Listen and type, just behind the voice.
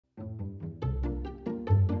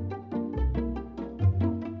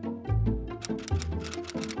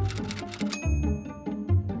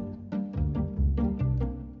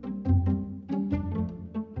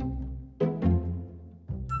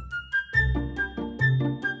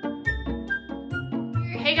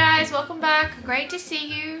guys, welcome back. Great to see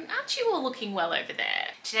you. Aren't you all looking well over there?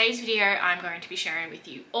 Today's video, I'm going to be sharing with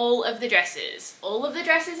you all of the dresses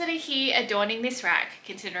that are here adorning this rack,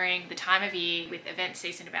 considering the time of year with event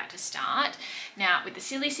season about to start. Now, with the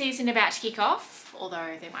silly season about to kick off,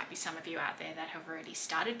 although there might be some of you out there that have already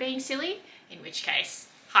started being silly, in which case,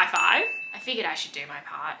 high five. I figured I should do my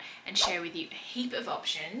part and share with you a heap of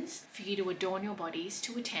options for you to adorn your bodies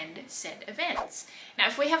to attend said events. Now,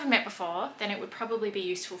 if we haven't met before, then it would probably be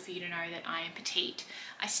useful for you to know that I am petite.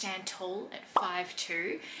 I stand tall at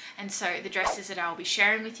 5'2", and so the dresses that I'll be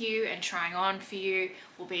sharing with you and trying on for you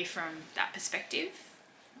will be from that perspective.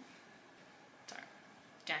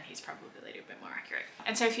 Down here's probably a little bit more accurate.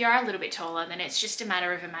 And so if you are a little bit taller, then it's just a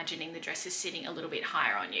matter of imagining the dresses sitting a little bit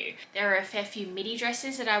higher on you. There are a fair few midi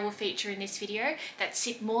dresses that I will feature in this video that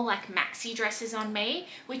sit more like maxi dresses on me,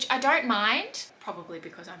 which I don't mind, probably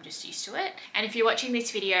because I'm just used to it. And if you're watching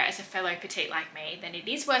this video as a fellow petite like me, then it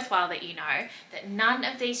is worthwhile that you know that none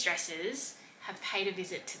of these dresses have paid a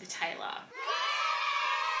visit to the tailor.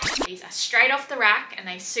 These are straight off the rack and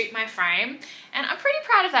they suit my frame, and I'm pretty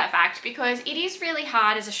proud of that fact because it is really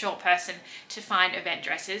hard as a short person to find event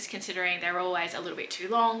dresses, considering they're always a little bit too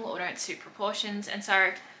long or don't suit proportions. And so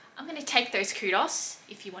I'm going to take those kudos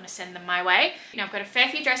if you want to send them my way. You know, I've got a fair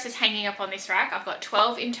few dresses hanging up on this rack. I've got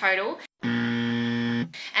 12 in total.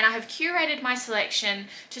 And I have curated my selection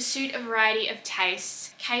to suit a variety of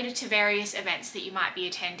tastes, cater to various events that you might be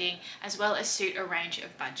attending, as well as suit a range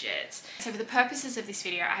of budgets. So for the purposes of this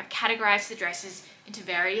video, I have categorized the dresses into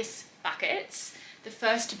various buckets. The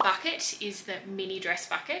first bucket is the mini dress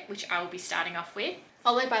bucket, which I will be starting off with,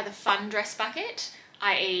 followed by the fun dress bucket,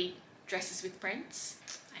 i.e. dresses with prints.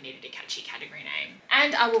 I needed a catchy category name.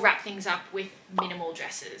 And I will wrap things up with minimal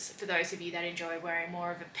dresses for those of you that enjoy wearing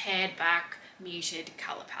more of a pared back, muted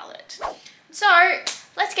colour palette. So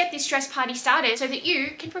let's get this dress party started so that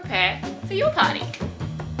you can prepare for your party.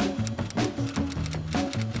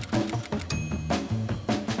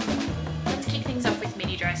 Let's kick things off with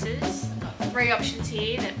mini dresses. I've got 3 options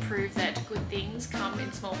here that prove that good things come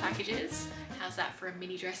in small packages. How's that for a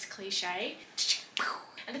mini dress cliche?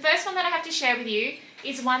 And the first one that I have to share with you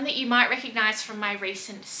is one that you might recognise from my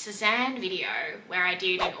recent Suzanne video where I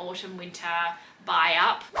did an autumn winter buy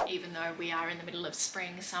up, even though we are in the middle of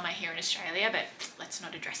spring summer here in Australia, but let's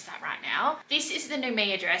not address that right now. This is the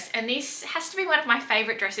Numia dress, and this has to be one of my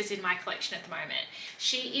favourite dresses in my collection at the moment.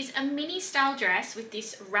 She is a mini style dress with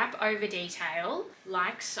this wrap over detail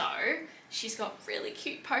like so. She's got really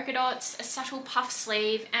cute polka dots, a subtle puff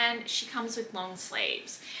sleeve, and she comes with long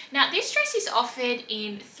sleeves. Now, this dress is offered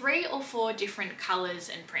in 3 or 4 different colours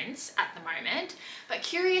and prints at the moment, but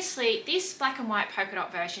curiously, this black and white polka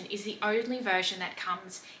dot version is the only version that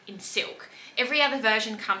comes in silk. Every other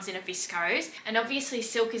version comes in a viscose, and obviously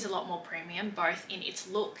silk is a lot more premium, both in its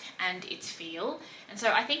look and its feel. And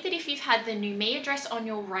so I think that if you've had the Numia dress on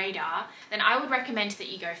your radar, then I would recommend that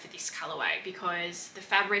you go for this colourway because the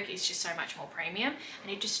fabric is just so much more premium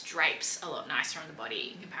and it just drapes a lot nicer on the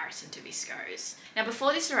body in comparison to viscose. Now,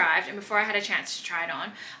 before this arrived and before I had a chance to try it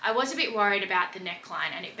on, I was a bit worried about the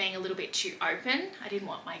neckline and it being a little bit too open. I didn't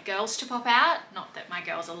want my girls to pop out, not that my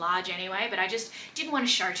girls are large anyway, but I just didn't want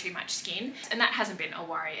to show too much skin. And that hasn't been a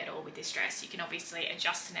worry at all with this dress. You can obviously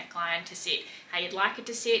adjust the neckline to sit how you'd like it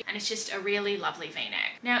to sit, and it's just a really lovely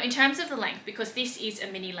V-neck. Now, in terms of the length, because this is a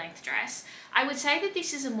mini length dress, I would say that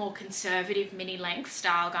this is a more conservative mini length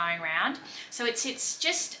style going around. So it sits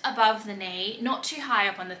just above the knee, not too high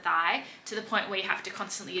up on the thigh, to the point where you have to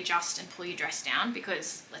constantly adjust and pull your dress down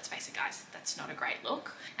because, let's face it guys, that's not a great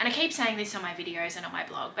look. And I keep saying this on my videos and on my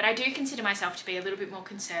blog, but I do consider myself to be a little bit more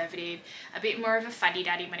conservative, a bit more of a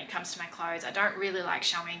fuddy-duddy when it comes to my clothes. I don't really like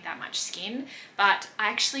showing that much skin, but I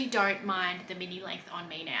actually don't mind the mini length on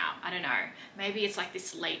me now. I don't know, maybe it's like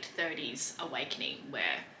this late 30s awakening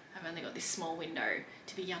where I've only got this small window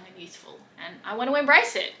to be young and youthful, and I want to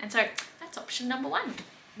embrace it. And so that's option number 1.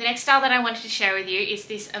 The next style that I wanted to share with you is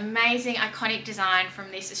this amazing iconic design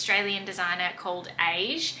from this Australian designer called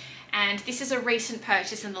Age. And this is a recent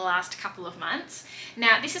purchase in the last couple of months.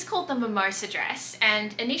 Now, this is called the Mimosa dress,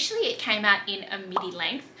 and initially it came out in a midi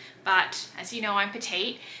length, but as you know, I'm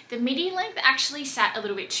petite. The midi length actually sat a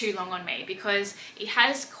little bit too long on me because it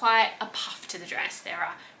has quite a puff to the dress. There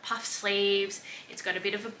are puff sleeves, it's got a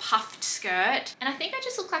bit of a puffed skirt, and I think I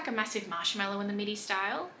just look like a massive marshmallow in the midi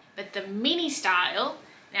style. But the mini style,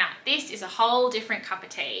 now this is a whole different cup of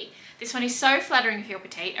tea. This one is so flattering if you're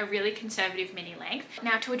petite, a really conservative mini length.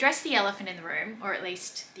 Now, to address the elephant in the room, or at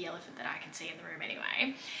least the elephant that I can see in the room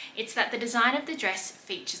anyway, it's that the design of the dress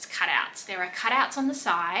features cutouts. There are cutouts on the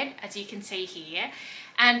side, as you can see here,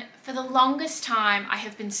 and for the longest time I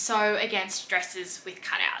have been so against dresses with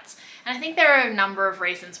cutouts. And I think there are a number of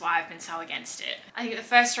reasons why I've been so against it. I think the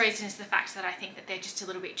first reason is the fact that I think that they're just a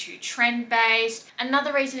little bit too trend-based.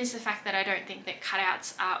 Another reason is the fact that I don't think that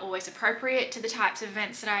cutouts are always appropriate to the types of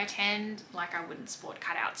events that I attend. Like, I wouldn't sport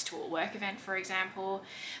cutouts to a work event, for example.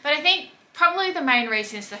 But I think probably the main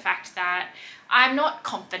reason is the fact that I'm not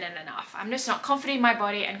confident enough. I'm just not confident in my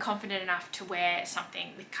body and confident enough to wear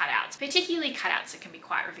something with cutouts, particularly cutouts that can be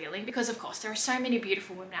quite revealing, because of course there are so many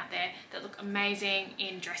beautiful women out there that look amazing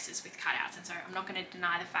in dresses with cutouts, and so I'm not going to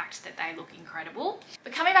deny the fact that they look incredible.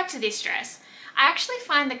 But coming back to this dress, I actually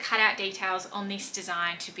find the cutout details on this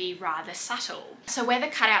design to be rather subtle. So where the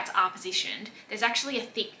cutouts are positioned, there's actually a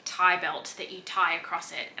thick tie belt that you tie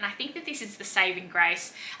across it, and I think that this is the saving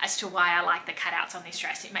grace as to why I like the cutouts on this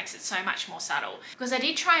dress. It makes it so much more subtle. Because I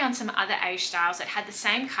did try on some other age styles that had the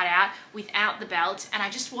same cutout without the belt, and I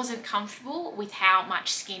just wasn't comfortable with how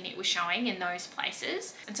much skin it was showing in those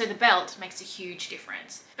places, and so the belt makes a huge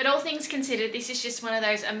difference. But all things considered, this is just one of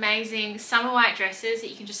those amazing summer white dresses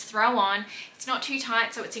that you can just throw on. It's not too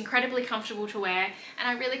tight, so it's incredibly comfortable to wear, and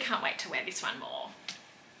I really can't wait to wear this one more.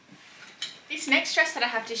 This next dress that I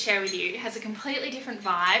have to share with you has a completely different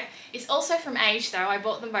vibe. It's also from Age though, I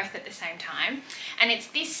bought them both at the same time. And it's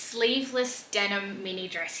this sleeveless denim mini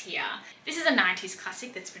dress here. This is a 90s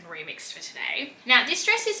classic that's been remixed for today. Now this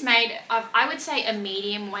dress is made of, I would say, a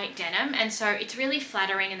medium weight denim, and so it's really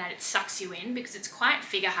flattering in that it sucks you in because it's quite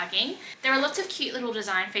figure hugging. There are lots of cute little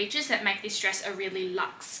design features that make this dress a really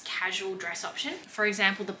luxe casual dress option. For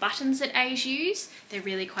example, the buttons that Age use, they're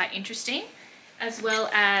really quite interesting, as well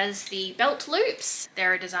as the belt loops.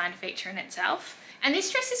 They're a design feature in itself. And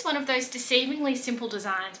this dress is one of those deceivingly simple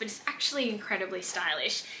designs, but it's actually incredibly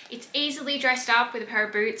stylish. It's easily dressed up with a pair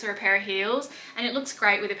of boots or a pair of heels, and it looks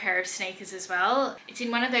great with a pair of sneakers as well. It's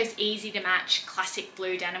in one of those easy to match classic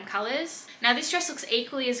blue denim colours. Now this dress looks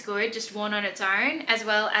equally as good just worn on its own, as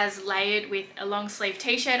well as layered with a long sleeve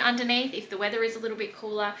t-shirt underneath if the weather is a little bit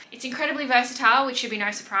cooler. It's incredibly versatile, which should be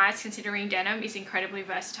no surprise considering denim is incredibly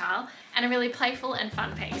versatile, and a really playful and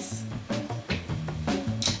fun piece.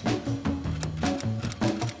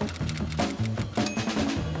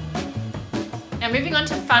 Now moving on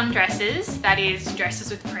to fun dresses, that is dresses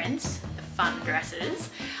with prints, the fun dresses.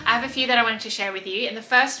 I have a few that I wanted to share with you, and the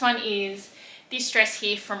first one is this dress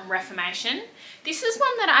here from Reformation. This is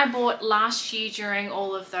one that I bought last year during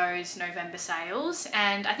all of those November sales,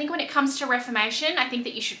 and I think when it comes to Reformation, I think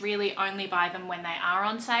that you should really only buy them when they are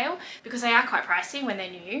on sale because they are quite pricey when they're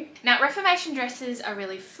new. Now Reformation dresses are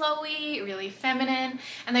really flowy, really feminine,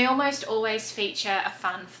 and they almost always feature a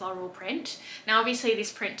fun floral print. Now obviously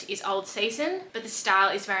this print is old season, but the style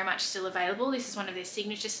is very much still available. This is one of their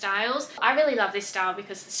signature styles. I really love this style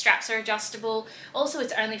because the straps are adjustable. Also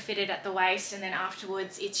it's only fitted at the waist, and then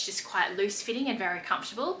afterwards it's just quite loose fitting and very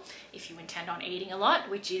comfortable if you intend on eating a lot,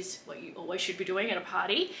 which is what you always should be doing at a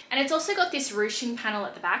party. And it's also got this ruching panel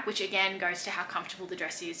at the back, which again goes to how comfortable the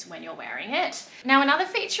dress is when you're wearing it. Now another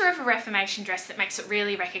feature of a Reformation dress that makes it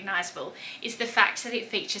really recognisable is the fact that it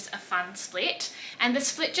features a fun split, and the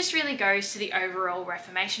split just really goes to the overall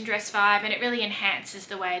Reformation dress vibe, and it really enhances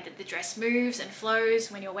the way that the dress moves and flows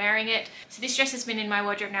when you're wearing it. So this dress has been in my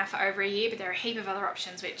wardrobe now for over a year, but there are a heap of other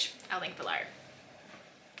options which I'll link below.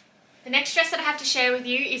 The next dress that I have to share with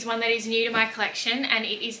you is one that is new to my collection, and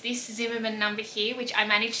it is this Zimmermann number here, which I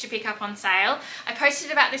managed to pick up on sale. I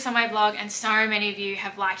posted about this on my blog and so many of you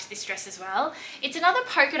have liked this dress as well. It's another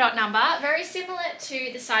polka dot number, very similar to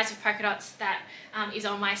the size of polka dots that is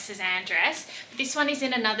on my Cézanne dress. But this one is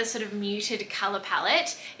in another sort of muted colour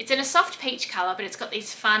palette. It's in a soft peach colour, but it's got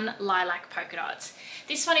these fun lilac polka dots.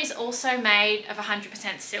 This one is also made of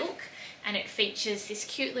 100% silk, and it features this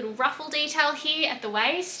cute little ruffle detail here at the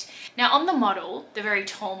waist. Now on the model, the very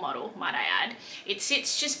tall model might I add, it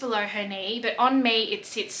sits just below her knee, but on me it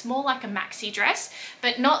sits more like a maxi dress,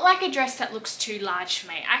 but not like a dress that looks too large for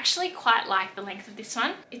me. I actually quite like the length of this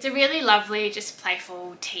one. It's a really lovely, just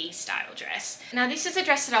playful tea style dress. Now this is a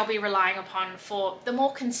dress that I'll be relying upon for the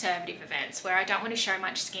more conservative events where I don't want to show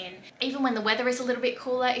much skin. Even when the weather is a little bit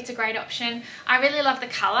cooler, it's a great option. I really love the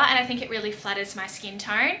colour and I think it really flatters my skin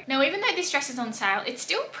tone. Now even though this dress is on sale, it's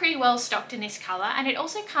still pretty well stocked in this colour, and it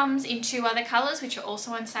also comes in two other colours which are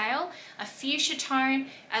also on sale, a fuchsia tone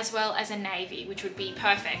as well as a navy, which would be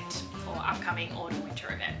perfect for upcoming autumn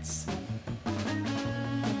winter events.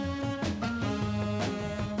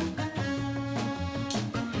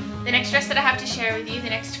 The next dress that I have to share with you, the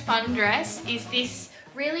next fun dress, is this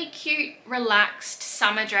Really cute, relaxed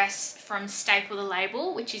summer dress from Staple the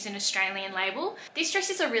Label, which is an Australian label. This dress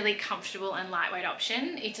is a really comfortable and lightweight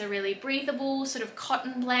option. It's a really breathable sort of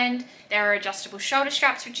cotton blend. There are adjustable shoulder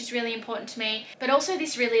straps, which is really important to me, but also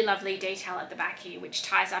this really lovely detail at the back here, which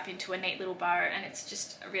ties up into a neat little bow, and it's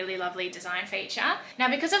just a really lovely design feature. Now,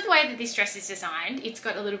 because of the way that this dress is designed, it's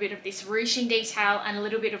got a little bit of this ruching detail and a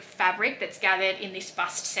little bit of fabric that's gathered in this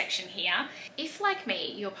bust section here. If, like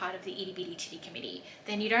me, you're part of the Itty Bitty Titty Committee,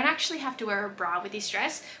 then you don't actually have to wear a bra with this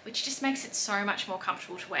dress, which just makes it so much more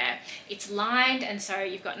comfortable to wear. It's lined, and so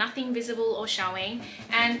you've got nothing visible or showing,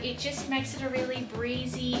 and it just makes it a really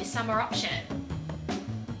breezy summer option.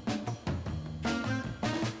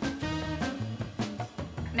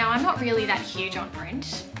 Now, I'm not really that huge on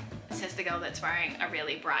print, says the girl that's wearing a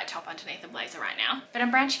really bright top underneath a blazer right now, but I'm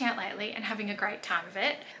branching out lately and having a great time of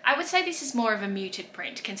it. I would say this is more of a muted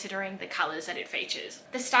print considering the colours that it features.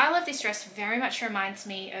 The style of this dress very much reminds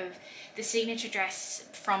me of the signature dress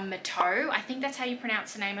from Mateau. I think that's how you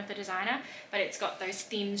pronounce the name of the designer, but it's got those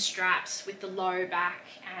thin straps with the low back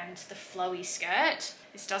and the flowy skirt.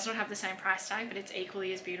 This does not have the same price tag, but it's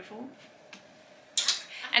equally as beautiful.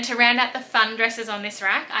 And to round out the fun dresses on this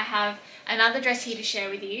rack, I have another dress here to share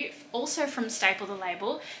with you, also from Staple the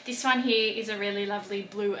Label. This one here is a really lovely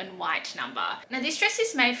blue and white number. Now, this dress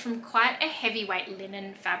is made from quite a heavyweight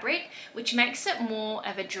linen fabric, which makes it more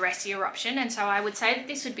of a dressier option, and so I would say that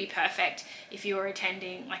this would be perfect if you were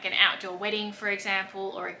attending like an outdoor wedding, for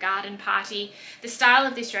example, or a garden party. The style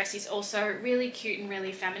of this dress is also really cute and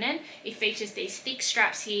really feminine. It features these thick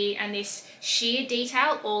straps here and this sheer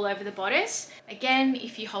detail all over the bodice. Again,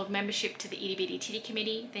 if you hold membership to the Itty Bitty Titty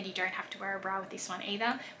Committee, then you don't have to wear a bra with this one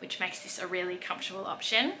either, which makes this a really comfortable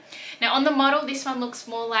option. Now, on the model, this one looks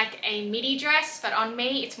more like a midi dress, but on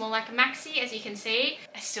me, it's more like a maxi, as you can see.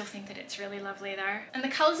 I still think that it's really lovely though. And the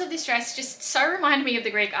colours of this dress just so remind me of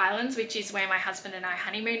the Greek islands, which is where my husband and I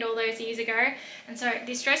honeymooned all those years ago. And so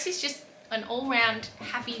this dress is just an all-round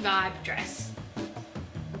happy vibe dress.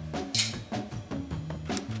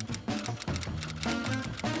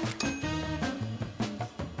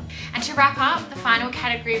 To wrap up, the final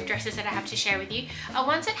category of dresses that I have to share with you are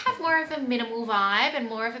ones that have more of a minimal vibe and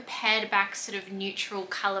more of a pared back sort of neutral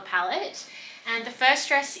colour palette. And the first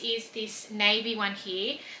dress is this navy one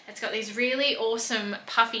here that's got these really awesome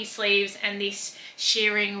puffy sleeves and this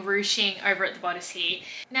shearing ruching over at the bodice here.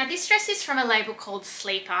 Now, this dress is from a label called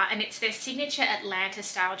Sleeper, and it's their signature Atlanta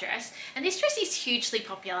style dress. And this dress is hugely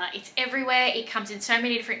popular. It's everywhere. It comes in so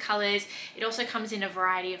many different colours. It also comes in a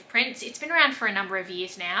variety of prints. It's been around for a number of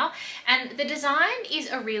years now, and the design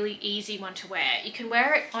is a really easy one to wear. You can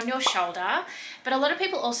wear it on your shoulder, but a lot of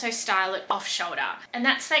people also style it off shoulder, and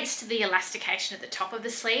that's thanks to the elastication at the top of the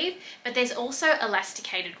sleeve, but there's also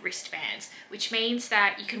elasticated wristbands, which means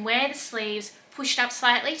that you can wear the sleeves pushed up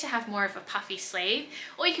slightly to have more of a puffy sleeve,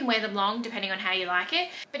 or you can wear them long depending on how you like it,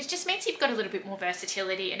 but it just means you've got a little bit more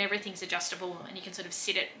versatility and everything's adjustable and you can sort of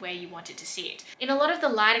sit it where you want it to sit. In a lot of the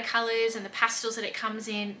lighter colours and the pastels that it comes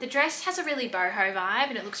in, the dress has a really boho vibe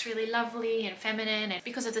and it looks really lovely and feminine, and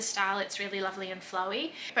because of the style it's really lovely and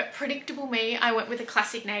flowy. But predictable me, I went with a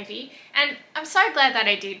classic navy, and I'm so glad that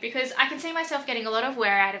I did because I can see myself getting a lot of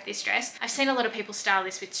wear out of this dress. I've seen a lot of people style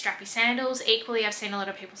this with strappy sandals. Equally, I've seen a lot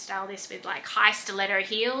of people style this with like high stiletto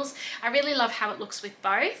heels. I really love how it looks with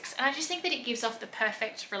both, and I just think that it gives off the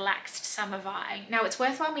perfect relaxed summer vibe. Now, it's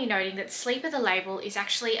worthwhile me noting that Sleeper the Label is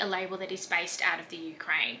actually a label that is based out of the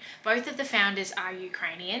Ukraine. Both of the founders are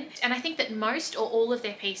Ukrainian, and I think that most or all of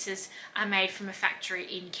their pieces are made from a factory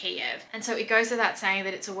in Kiev, and so it goes without saying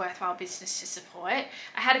that it's a worthwhile business to support.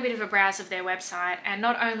 I had a bit of a browse of their website, and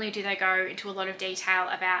not only do they go into a lot of detail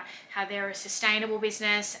about how they're a sustainable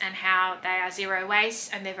business and how they are zero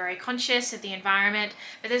waste and they're very conscious of the environment,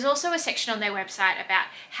 but there's also a section on their website about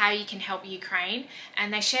how you can help Ukraine,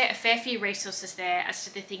 and they share a fair few resources there as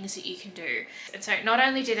to the things that you can do. And so not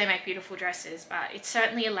only do they make beautiful dresses, but it's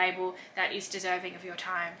certainly a label that is deserving of your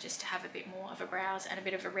time just to have a bit more of a browse and a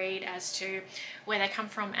bit of a read as to where they come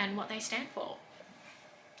from and what they stand for.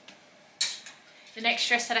 The next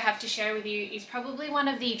dress that I have to share with you is probably one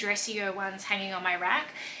of the dressier ones hanging on my rack,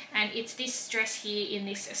 and it's this dress here in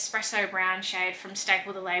this espresso brown shade from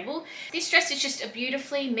Staple the Label. This dress is just a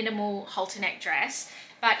beautifully minimal halter neck dress,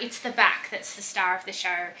 but it's the back that's the star of the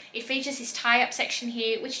show. It features this tie-up section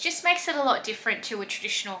here, which just makes it a lot different to a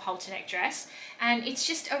traditional halter neck dress, and it's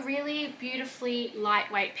just a really beautifully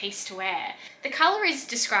lightweight piece to wear. The colour is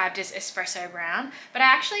described as espresso brown, but I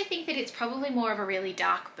actually think that it's probably more of a really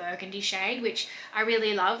dark burgundy shade, which I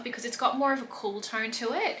really love because it's got more of a cool tone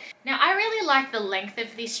to it. Now I really like the length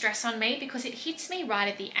of this dress on me because it hits me right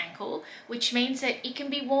at the ankle, which means that it can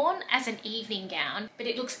be worn as an evening gown, but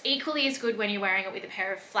it looks equally as good when you're wearing it with a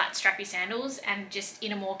pair of flat strappy sandals and just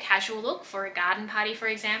in a more casual look for a garden party, for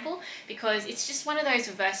example, because it's just one of those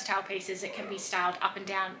versatile pieces that can be styled up and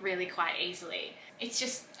down really quite easily. It's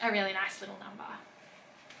just a really nice little number.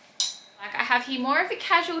 I have here more of a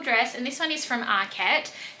casual dress, and this one is from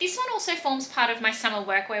Arket. This one also forms part of my summer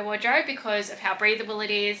workwear wardrobe because of how breathable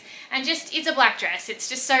it is, and just it's a black dress. It's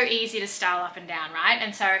just so easy to style up and down, right?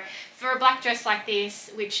 And so for a black dress like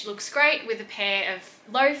this, which looks great with a pair of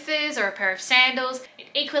loafers or a pair of sandals, it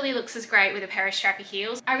equally looks as great with a pair of strappy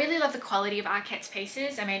heels. I really love the quality of Arket's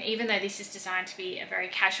pieces. I mean, even though this is designed to be a very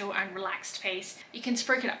casual and relaxed piece, you can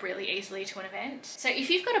spruik it up really easily to an event. So if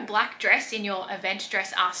you've got a black dress in your event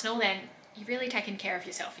dress arsenal, then you've really taken care of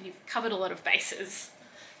yourself and you've covered a lot of bases.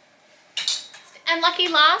 And lucky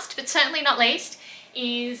last, but certainly not least,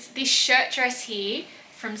 is this shirt dress here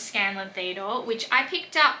from Scanlan Theodore, which I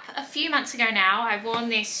picked up a few months ago now. I've worn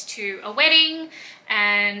this to a wedding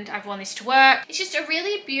and I've worn this to work. It's just a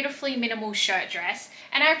really beautifully minimal shirt dress,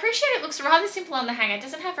 and I appreciate it looks rather simple on the hanger. It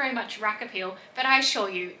doesn't have very much rack appeal, but I assure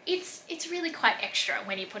you, it's really quite extra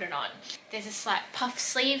when you put it on. There's a slight puff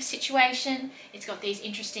sleeve situation. It's got these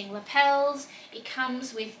interesting lapels. It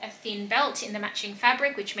comes with a thin belt in the matching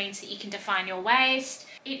fabric, which means that you can define your waist.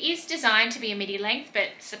 It is designed to be a midi length, but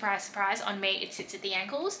surprise, surprise, on me it sits at the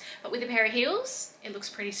ankles, but with a pair of heels, it looks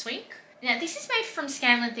pretty swink. Now this is made from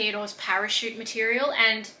Scanlan Theodore's parachute material,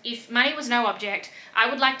 and if money was no object, I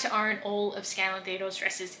would like to own all of Scanlan Theodore's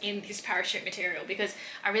dresses in this parachute material because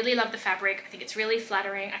I really love the fabric. I think it's really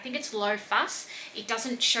flattering. I think it's low fuss. It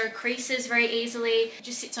doesn't show creases very easily. It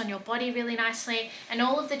just sits on your body really nicely, and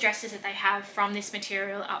all of the dresses that they have from this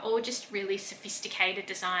material are all just really sophisticated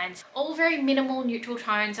designs, all very minimal neutral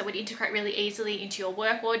tones that would integrate really easily into your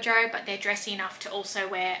work wardrobe, but they're dressy enough to also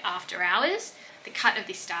wear after hours. The cut of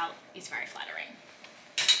this style is very flattering.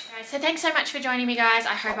 Alright, so thanks so much for joining me, guys.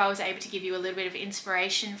 I hope I was able to give you a little bit of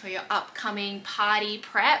inspiration for your upcoming party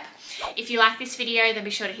prep. If you like this video, then be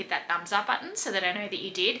sure to hit that thumbs up button so that I know that you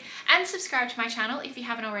did, and subscribe to my channel if you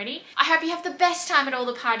haven't already. I hope you have the best time at all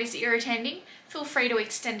the parties that you're attending. Feel free to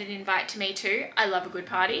extend an invite to me too. I love a good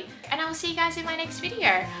party, and I will see you guys in my next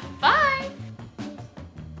video. Bye!